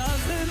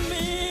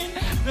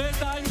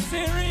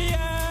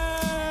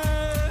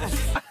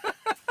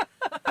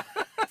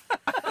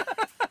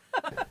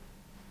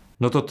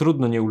 No to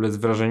trudno nie ulec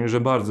wrażeniu,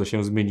 że bardzo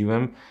się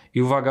zmieniłem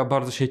i uwaga,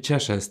 bardzo się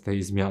cieszę z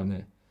tej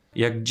zmiany.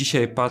 Jak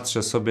dzisiaj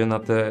patrzę sobie na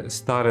te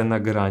stare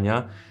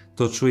nagrania,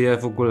 to czuję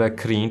w ogóle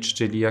cringe,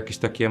 czyli jakieś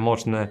takie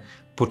mocne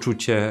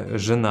poczucie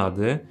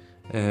żenady,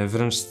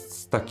 wręcz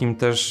z takim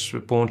też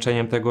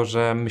połączeniem tego,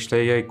 że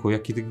myślę, jejku,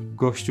 jaki ty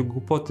gościu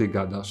głupoty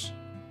gadasz,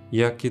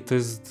 jakie to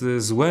jest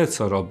złe,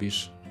 co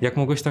robisz. Jak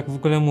mogłeś tak w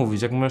ogóle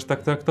mówić? Jak możesz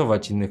tak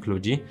traktować innych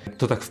ludzi?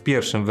 To tak w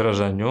pierwszym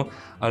wrażeniu,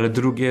 ale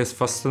drugie jest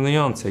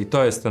fascynujące i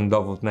to jest ten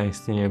dowód na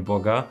istnienie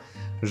Boga,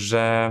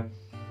 że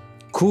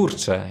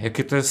kurczę,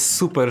 jakie to jest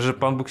super, że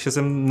Pan Bóg się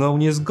ze mną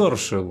nie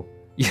zgorszył.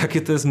 I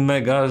jakie to jest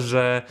mega,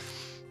 że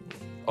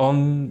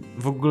On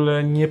w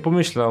ogóle nie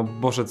pomyślał,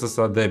 Boże, co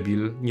za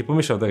debil, nie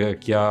pomyślał tak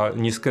jak ja,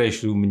 nie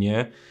skreślił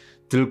mnie,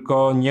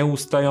 tylko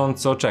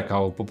nieustająco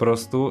czekał po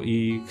prostu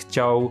i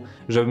chciał,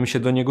 żebym się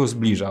do Niego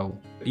zbliżał.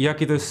 I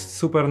jaki to jest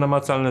super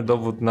namacalny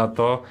dowód na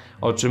to,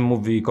 o czym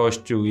mówi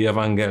Kościół i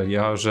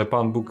Ewangelia, że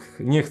Pan Bóg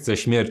nie chce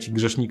śmierci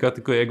grzesznika,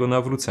 tylko jego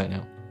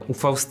nawrócenia. U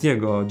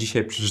Faustiego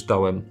dzisiaj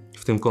przeczytałem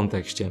w tym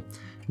kontekście.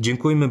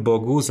 Dziękujmy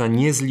Bogu za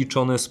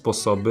niezliczone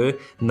sposoby,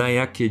 na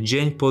jakie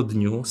dzień po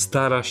dniu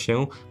stara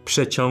się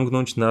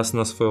przeciągnąć nas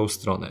na swoją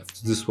stronę. W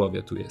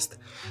cudzysłowie tu jest.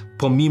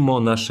 Pomimo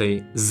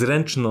naszej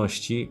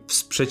zręczności w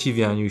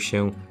sprzeciwianiu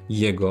się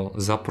Jego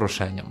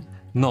zaproszeniom.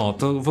 No,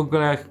 to w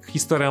ogóle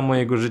historia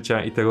mojego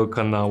życia i tego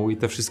kanału i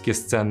te wszystkie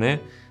sceny,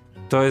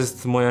 to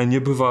jest moja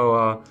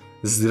niebywała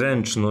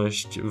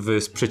zręczność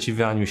w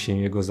sprzeciwianiu się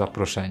Jego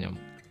zaproszeniom.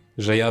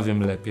 Że ja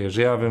wiem lepiej,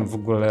 że ja wiem w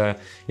ogóle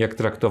jak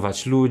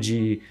traktować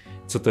ludzi,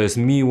 co to jest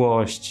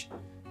miłość,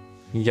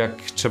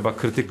 jak trzeba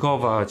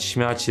krytykować,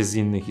 śmiać się z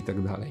innych i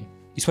tak dalej.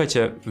 I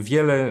słuchajcie,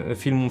 wiele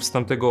filmów z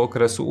tamtego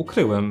okresu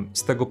ukryłem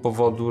z tego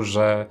powodu,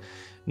 że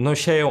no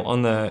sieją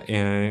one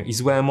i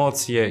złe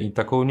emocje, i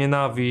taką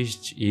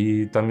nienawiść,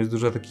 i tam jest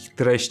dużo takich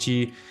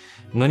treści,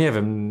 no nie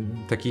wiem,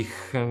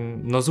 takich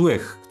no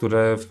złych,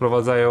 które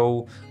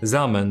wprowadzają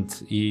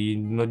zamęt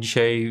i no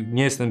dzisiaj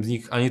nie jestem z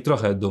nich ani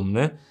trochę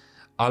dumny,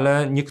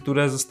 ale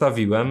niektóre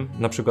zostawiłem,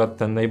 na przykład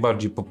ten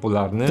najbardziej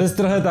popularny. To jest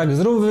trochę tak,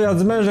 zrób wywiad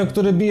z mężem,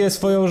 który bije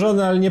swoją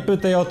żonę, ale nie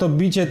pytaj o to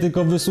bicie,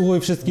 tylko wysłuchuj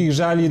wszystkich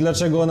żali,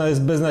 dlaczego ona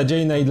jest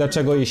beznadziejna i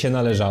dlaczego jej się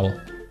należało.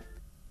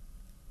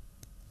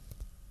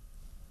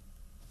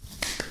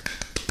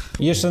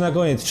 I jeszcze na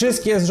koniec.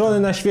 Wszystkie żony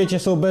na świecie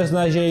są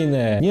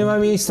beznadziejne. Nie ma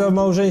miejsca w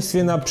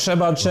małżeństwie na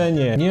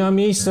przebaczenie. Nie ma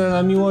miejsca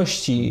na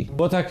miłości,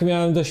 bo tak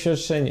miałem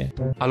doświadczenie.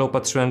 Ale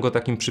opatrzyłem go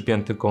takim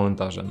przypiętym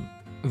komentarzem.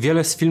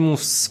 Wiele z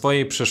filmów z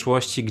swojej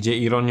przeszłości, gdzie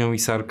ironią i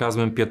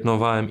sarkazmem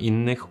piętnowałem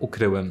innych,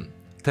 ukryłem.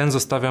 Ten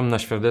zostawiam na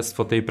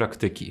świadectwo tej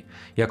praktyki,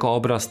 jako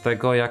obraz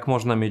tego, jak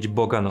można mieć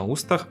Boga na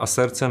ustach, a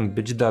sercem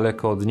być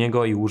daleko od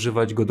Niego i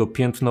używać Go do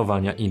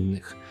piętnowania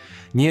innych.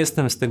 Nie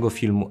jestem z tego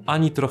filmu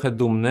ani trochę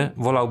dumny,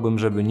 wolałbym,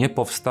 żeby nie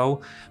powstał.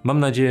 Mam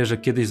nadzieję, że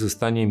kiedyś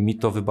zostanie mi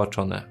to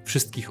wybaczone.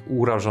 Wszystkich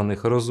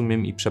urażonych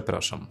rozumiem i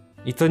przepraszam.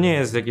 I to nie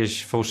jest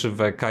jakieś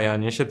fałszywe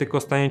kajanie się, tylko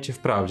staniecie w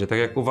prawdzie. Tak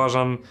jak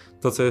uważam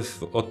to, co jest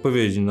w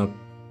odpowiedzi na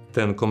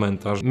ten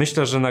komentarz.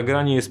 Myślę, że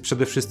nagranie jest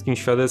przede wszystkim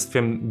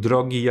świadectwem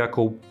drogi,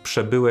 jaką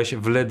przebyłeś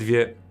w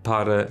ledwie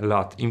parę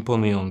lat.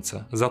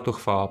 Imponujące. Za to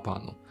chwała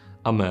Panu.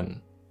 Amen.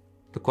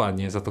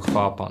 Dokładnie, za to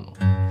chwała Panu.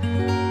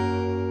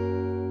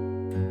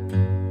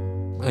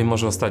 No i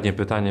może ostatnie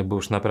pytanie, bo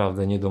już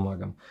naprawdę nie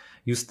domagam.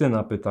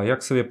 Justyna pyta,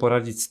 jak sobie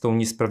poradzić z tą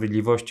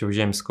niesprawiedliwością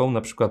ziemską,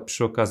 na przykład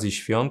przy okazji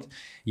świąt.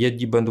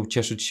 Jedni będą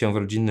cieszyć się w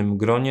rodzinnym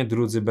gronie,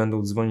 drudzy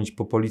będą dzwonić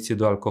po policję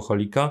do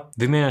alkoholika.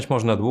 Wymieniać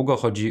można długo,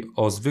 chodzi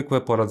o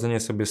zwykłe poradzenie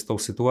sobie z tą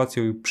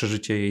sytuacją i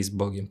przeżycie jej z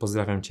Bogiem.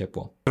 Pozdrawiam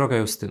ciepło. Droga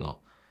Justyno,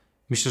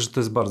 myślę, że to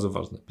jest bardzo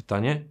ważne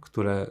pytanie,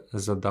 które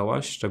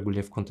zadałaś,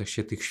 szczególnie w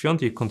kontekście tych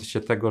świąt i w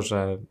kontekście tego,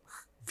 że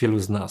wielu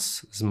z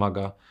nas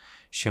zmaga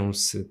się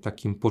z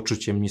takim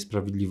poczuciem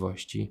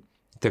niesprawiedliwości.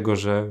 Tego,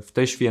 że w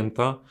te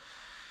święta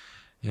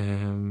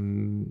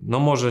no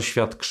może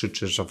świat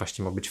krzyczy, że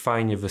właśnie ma być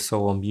fajnie,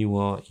 wesoło,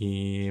 miło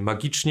i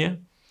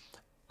magicznie,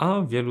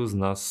 a wielu z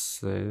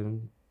nas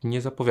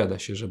nie zapowiada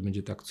się, że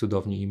będzie tak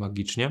cudownie i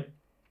magicznie.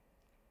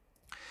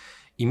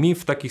 I mi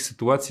w takich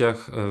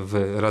sytuacjach,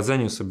 w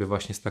radzeniu sobie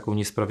właśnie z taką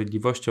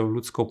niesprawiedliwością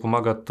ludzką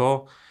pomaga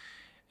to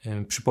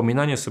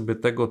przypominanie sobie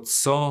tego,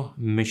 co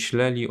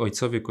myśleli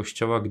ojcowie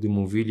Kościoła, gdy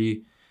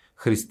mówili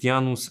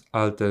Christianus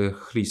alter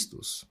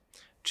Christus,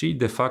 Czyli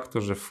de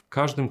facto, że w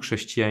każdym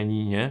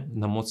chrześcijaninie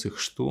na mocy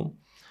chrztu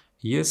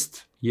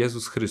jest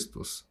Jezus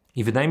Chrystus.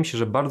 I wydaje mi się,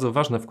 że bardzo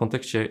ważne w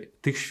kontekście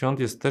tych świąt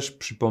jest też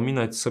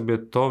przypominać sobie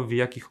to, w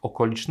jakich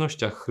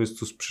okolicznościach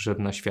Chrystus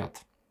przyszedł na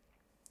świat.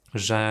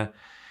 Że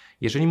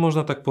jeżeli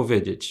można tak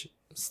powiedzieć,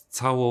 z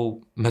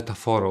całą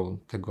metaforą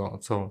tego,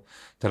 co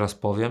teraz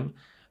powiem,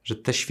 że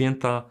te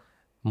święta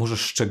może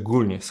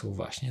szczególnie są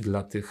właśnie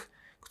dla tych,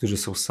 którzy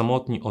są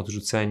samotni,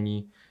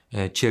 odrzuceni,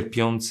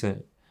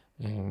 cierpiący,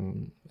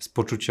 z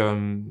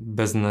poczuciem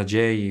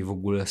beznadziei i w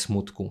ogóle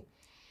smutku.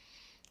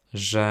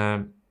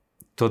 Że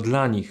to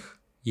dla nich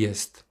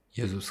jest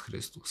Jezus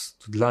Chrystus.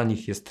 To dla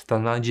nich jest ta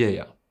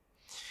nadzieja.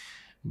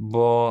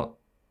 Bo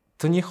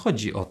to nie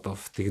chodzi o to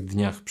w tych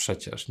dniach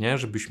przecież, nie?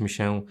 Żebyśmy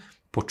się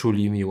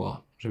poczuli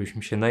miło,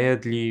 żebyśmy się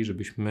najedli,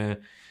 żebyśmy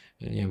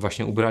nie wiem,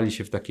 właśnie ubrali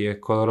się w takie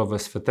kolorowe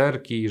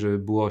sweterki, żeby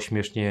było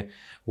śmiesznie,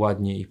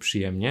 ładnie i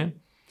przyjemnie,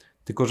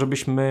 tylko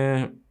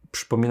żebyśmy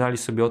przypominali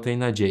sobie o tej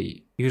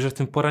nadziei i że w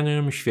tym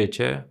poranionym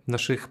świecie, w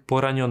naszych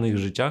poranionych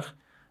życiach,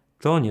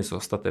 to on jest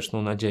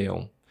ostateczną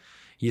nadzieją.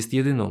 Jest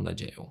jedyną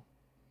nadzieją.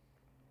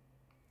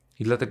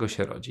 I dlatego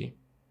się rodzi.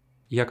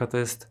 I jaka to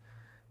jest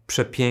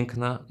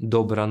przepiękna,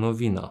 dobra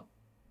nowina,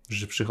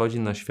 że przychodzi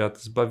na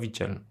świat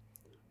Zbawiciel,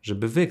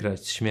 żeby wygrać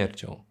z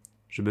śmiercią,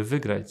 żeby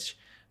wygrać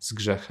z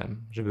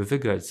grzechem, żeby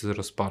wygrać z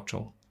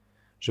rozpaczą,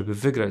 żeby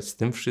wygrać z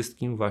tym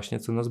wszystkim właśnie,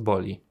 co nas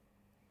boli.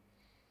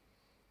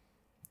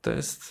 To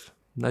jest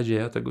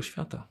nadzieja tego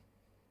świata.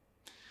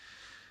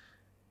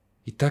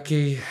 I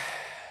takiej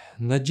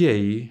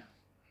nadziei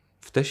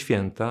w te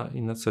święta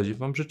i na co dzień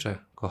wam życzę,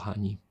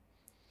 kochani.